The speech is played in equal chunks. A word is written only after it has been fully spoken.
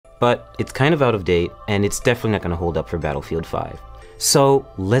but it's kind of out of date, and it's definitely not going to hold up for Battlefield 5. So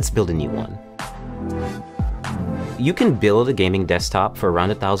let's build a new one. You can build a gaming desktop for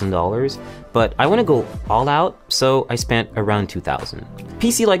around $1,000, but I want to go all out, so I spent around $2,000.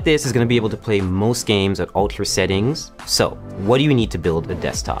 PC like this is going to be able to play most games at ultra settings. So what do you need to build a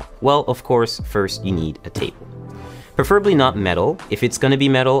desktop? Well, of course, first you need a table. Preferably not metal. If it's going to be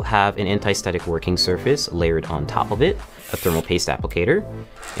metal, have an anti-static working surface layered on top of it, a thermal paste applicator,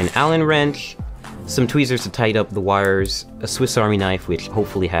 an Allen wrench, some tweezers to tighten up the wires, a Swiss Army knife which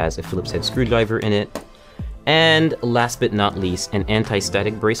hopefully has a Phillips head screwdriver in it, and last but not least, an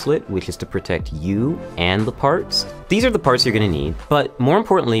anti-static bracelet, which is to protect you and the parts. These are the parts you're going to need, but more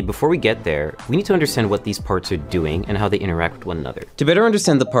importantly, before we get there, we need to understand what these parts are doing and how they interact with one another. To better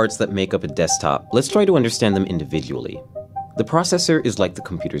understand the parts that make up a desktop, let's try to understand them individually. The processor is like the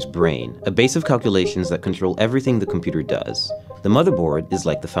computer's brain, a base of calculations that control everything the computer does. The motherboard is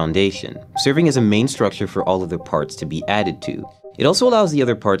like the foundation, serving as a main structure for all other parts to be added to. It also allows the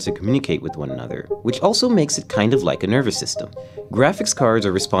other parts to communicate with one another, which also makes it kind of like a nervous system. Graphics cards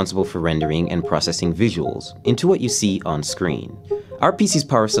are responsible for rendering and processing visuals into what you see on screen. Our PC's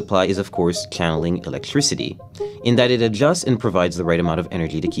power supply is of course channeling electricity, in that it adjusts and provides the right amount of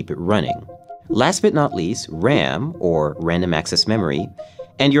energy to keep it running. Last but not least, RAM, or random access memory,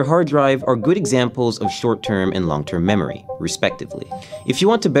 and your hard drive are good examples of short-term and long-term memory, respectively. If you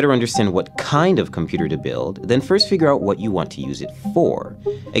want to better understand what kind of computer to build, then first figure out what you want to use it for.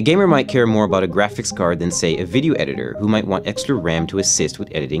 A gamer might care more about a graphics card than, say, a video editor who might want extra RAM to assist with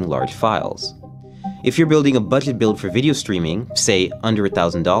editing large files. If you're building a budget build for video streaming, say under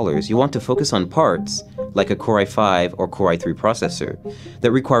 $1,000, you want to focus on parts, like a Core i5 or Core i3 processor,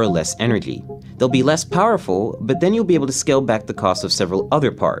 that require less energy. They'll be less powerful, but then you'll be able to scale back the cost of several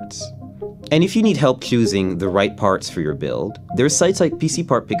other parts. And if you need help choosing the right parts for your build, there are sites like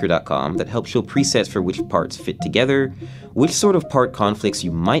PCPartPicker.com that help show presets for which parts fit together, which sort of part conflicts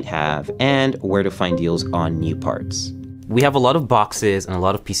you might have, and where to find deals on new parts. We have a lot of boxes and a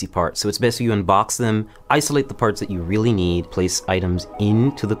lot of PC parts, so it's best if you unbox them, isolate the parts that you really need, place items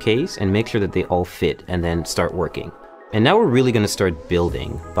into the case, and make sure that they all fit, and then start working. And now we're really going to start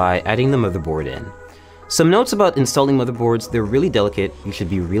building by adding the motherboard in. Some notes about installing motherboards: they're really delicate, you should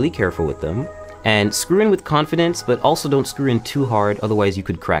be really careful with them, and screw in with confidence, but also don't screw in too hard, otherwise you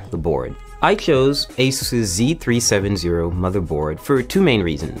could crack the board. I chose Asus's Z370 motherboard for two main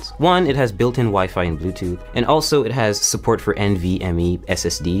reasons. One, it has built-in Wi-Fi and Bluetooth, and also it has support for NVMe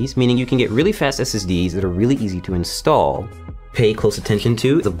SSDs, meaning you can get really fast SSDs that are really easy to install. Pay close attention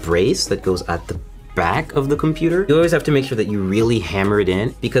to the brace that goes at the back of the computer. You always have to make sure that you really hammer it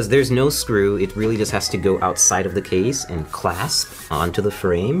in, because there's no screw, it really just has to go outside of the case and clasp onto the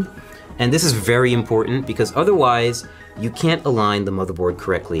frame. And this is very important because otherwise you can't align the motherboard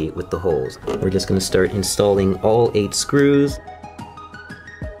correctly with the holes. We're just going to start installing all 8 screws.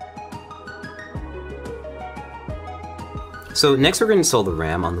 So next we're going to install the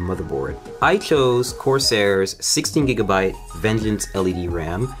RAM on the motherboard. I chose Corsair's 16GB Vengeance LED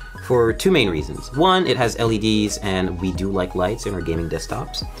RAM for two main reasons. One, it has LEDs and we do like lights in our gaming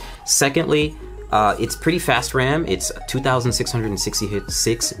desktops. Secondly, it's pretty fast RAM. It's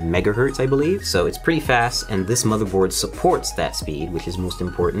 2666 megahertz, I believe, so it's pretty fast, and this motherboard supports that speed, which is most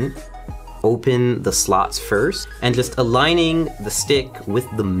important. Open the slots first, and just aligning the stick with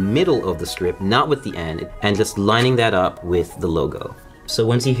the middle of the strip, not with the end, and just lining that up with the logo. So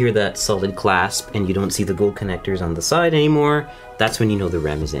once you hear that solid clasp and you don't see the gold connectors on the side anymore, that's when you know the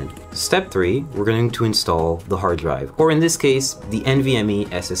RAM is in. Step 3, we're going to install the hard drive, or in this case, the NVMe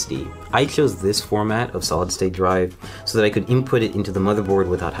SSD. I chose this format of solid state drive so that I could input it into the motherboard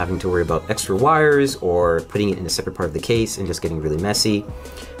without having to worry about extra wires or putting it in a separate part of the case and just getting really messy.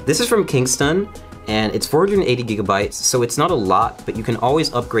 This is from Kingston, and it's 480 gigabytes, so it's not a lot, but you can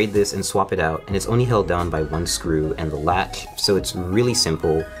always upgrade this and swap it out, and it's only held down by one screw and the latch, so it's really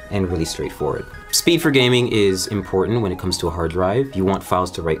simple and really straightforward. Speed for gaming is important when it comes to a hard drive. You want files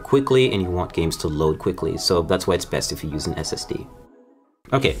to write quickly and you want games to load quickly, so that's why it's best if you use an SSD.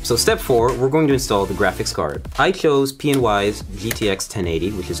 Okay, so step 4, we're going to install the graphics card. I chose PNY's GTX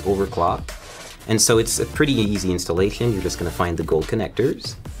 1080, which is overclocked, and so it's a pretty easy installation. You're just going to find the gold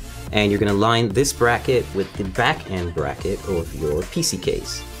connectors, and you're going to line this bracket with the back end bracket of your PC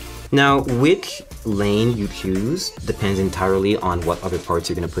case. Now, which lane you choose depends entirely on what other parts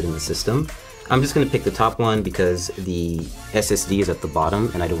you're going to put in the system. I'm just going to pick the top one because the SSD is at the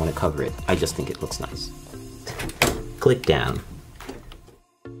bottom and I don't want to cover it. I just think it looks nice. Click down.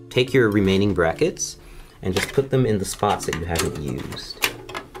 Take your remaining brackets and just put them in the spots that you haven't used.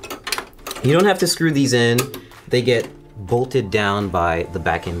 You don't have to screw these in. They get bolted down by the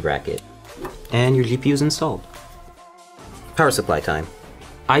back-end bracket. And your GPU is installed. Power supply time.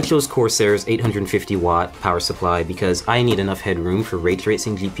 I chose Corsair's 850 watt power supply because I need enough headroom for ray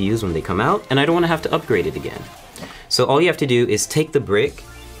tracing GPUs when they come out, and I don't want to have to upgrade it again. So all you have to do is take the brick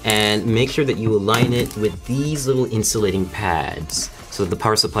and make sure that you align it with these little insulating pads so that the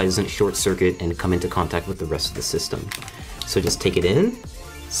power supply doesn't short circuit and come into contact with the rest of the system. So just take it in,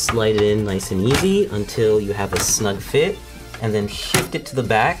 slide it in nice and easy until you have a snug fit, and then shift it to the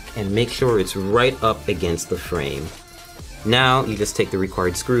back and make sure it's right up against the frame. Now you just take the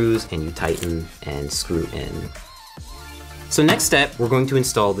required screws and you tighten and screw in. So next step, we're going to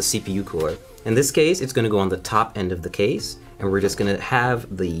install the CPU cooler. In this case, it's going to go on the top end of the case, and we're just going to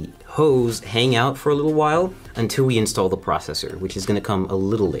have the hose hang out for a little while until we install the processor, which is going to come a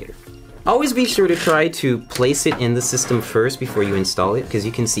little later. Always be sure to try to place it in the system first before you install it, because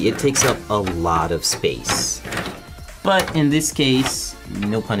you can see it takes up a lot of space. But in this case,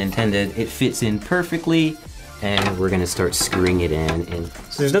 no pun intended, it fits in perfectly, and we're gonna start screwing it in. And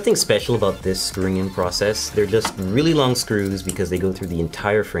so there's nothing special about this screwing in process. They're just really long screws because they go through the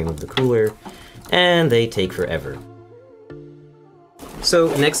entire frame of the cooler, and they take forever.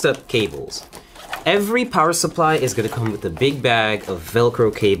 So next up, cables. Every power supply is gonna come with a big bag of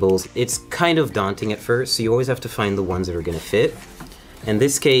Velcro cables. It's kind of daunting at first, so you always have to find the ones that are gonna fit. In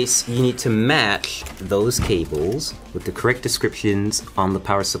this case, you need to match those cables with the correct descriptions on the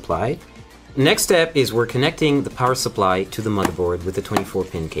power supply. Next step is we're connecting the power supply to the motherboard with a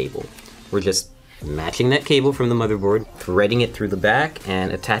 24-pin cable. We're just matching that cable from the motherboard, threading it through the back,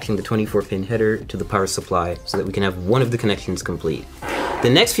 and attaching the 24-pin header to the power supply so that we can have one of the connections complete. The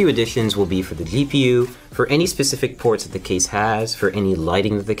next few additions will be for the GPU, for any specific ports that the case has, for any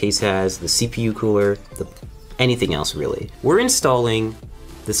lighting that the case has, the CPU cooler, anything else really. We're installing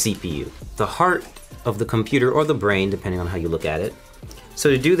the CPU, the heart of the computer or the brain, depending on how you look at it. So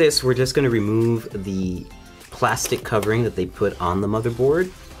to do this, we're just going to remove the plastic covering that they put on the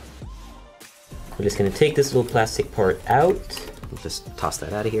motherboard. We're just going to take this little plastic part out. We'll just toss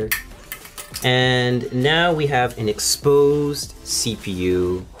that out of here. And now we have an exposed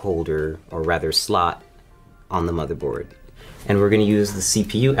CPU holder, or rather slot, on the motherboard. And we're going to use the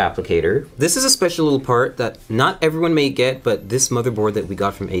CPU applicator. This is a special little part that not everyone may get, but this motherboard that we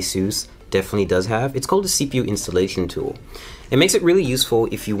got from ASUS definitely does have. It's called a CPU installation tool. It makes it really useful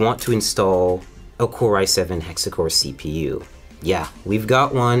if you want to install a Core i7 hexa-core CPU. Yeah, we've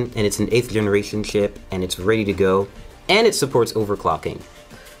got one, and it's an 8th generation chip, and it's ready to go, and it supports overclocking.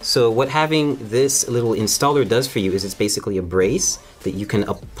 So what having this little installer does for you is it's basically a brace that you can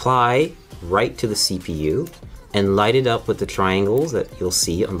apply right to the CPU and light it up with the triangles that you'll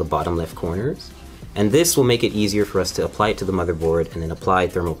see on the bottom left corners. And this will make it easier for us to apply it to the motherboard and then apply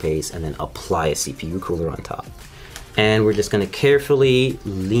thermal paste and then apply a CPU cooler on top. And we're just going to carefully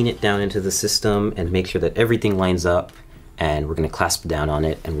lean it down into the system and make sure that everything lines up, and we're going to clasp down on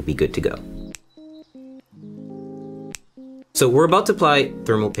it and we'll be good to go. So we're about to apply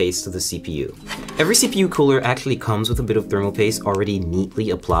thermal paste to the CPU. Every CPU cooler actually comes with a bit of thermal paste already neatly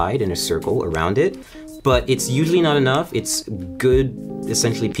applied in a circle around it, but it's usually not enough. It's good,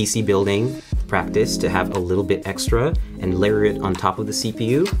 essentially PC building practice to have a little bit extra and layer it on top of the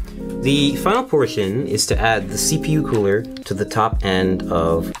CPU. The final portion is to add the CPU cooler to the top end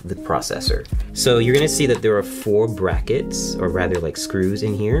of the processor. So you're gonna see that there are 4 brackets, or rather like screws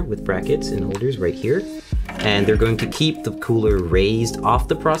in here with brackets and holders right here. And they're going to keep the cooler raised off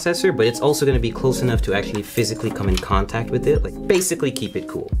the processor, but it's also gonna be close enough to actually physically come in contact with it, like basically keep it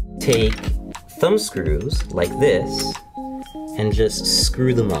cool. Take thumb screws like this and just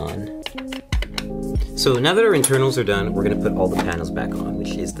screw them on. So now that our internals are done, we're gonna put all the panels back on,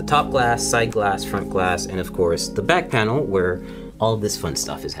 which is the top glass, side glass, front glass, and of course the back panel where all of this fun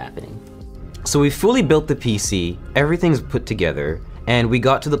stuff is happening. So we fully built the PC, everything's put together, and we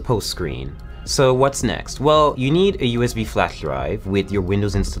got to the post screen. So what's next? Well, you need a USB flash drive with your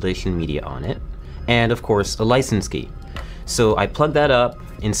Windows installation media on it, and of course a license key. So I plugged that up,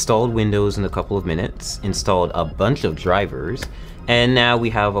 installed Windows in a couple of minutes, installed a bunch of drivers, and now we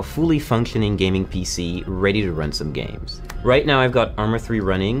have a fully functioning gaming PC ready to run some games. Right now I've got Arma 3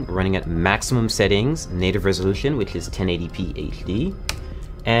 running at maximum settings, native resolution, which is 1080p HD,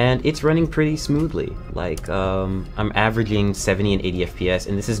 and it's running pretty smoothly. Like, I'm averaging 70 and 80 FPS,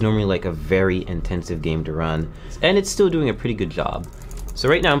 and this is normally like a very intensive game to run, and it's still doing a pretty good job. So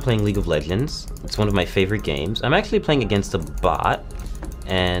right now I'm playing League of Legends. It's one of my favorite games. I'm actually playing against a bot,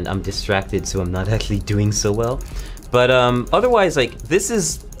 and I'm distracted, so I'm not actually doing so well. But otherwise, like, this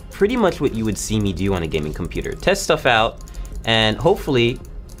is pretty much what you would see me do on a gaming computer. Test stuff out, and hopefully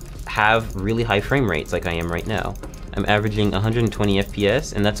have really high frame rates like I am right now. I'm averaging 120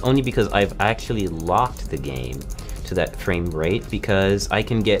 FPS, and that's only because I've actually locked the game to that frame rate, because I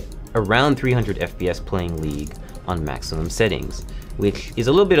can get around 300 FPS playing League on maximum settings, which is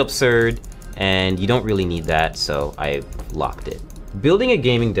a little bit absurd, and you don't really need that, so I've locked it. Building a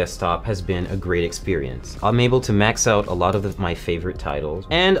gaming desktop has been a great experience. I'm able to max out a lot of my favorite titles,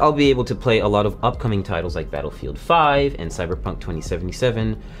 and I'll be able to play a lot of upcoming titles like Battlefield 5 and Cyberpunk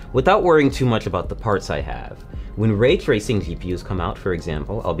 2077 without worrying too much about the parts I have. When ray tracing GPUs come out, for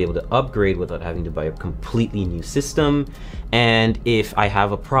example, I'll be able to upgrade without having to buy a completely new system, and if I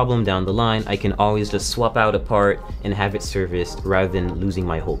have a problem down the line, I can always just swap out a part and have it serviced rather than losing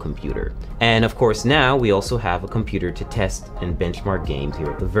my whole computer. And of course now, we also have a computer to test and benchmark games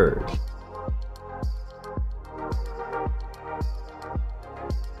here at The Verge.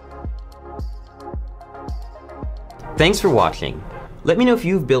 Thanks for watching. Let me know if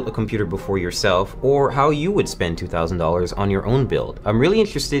you've built a computer before yourself, or how you would spend $2,000 on your own build. I'm really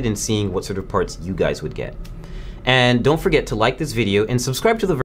interested in seeing what sort of parts you guys would get. And don't forget to like this video and subscribe to The Verge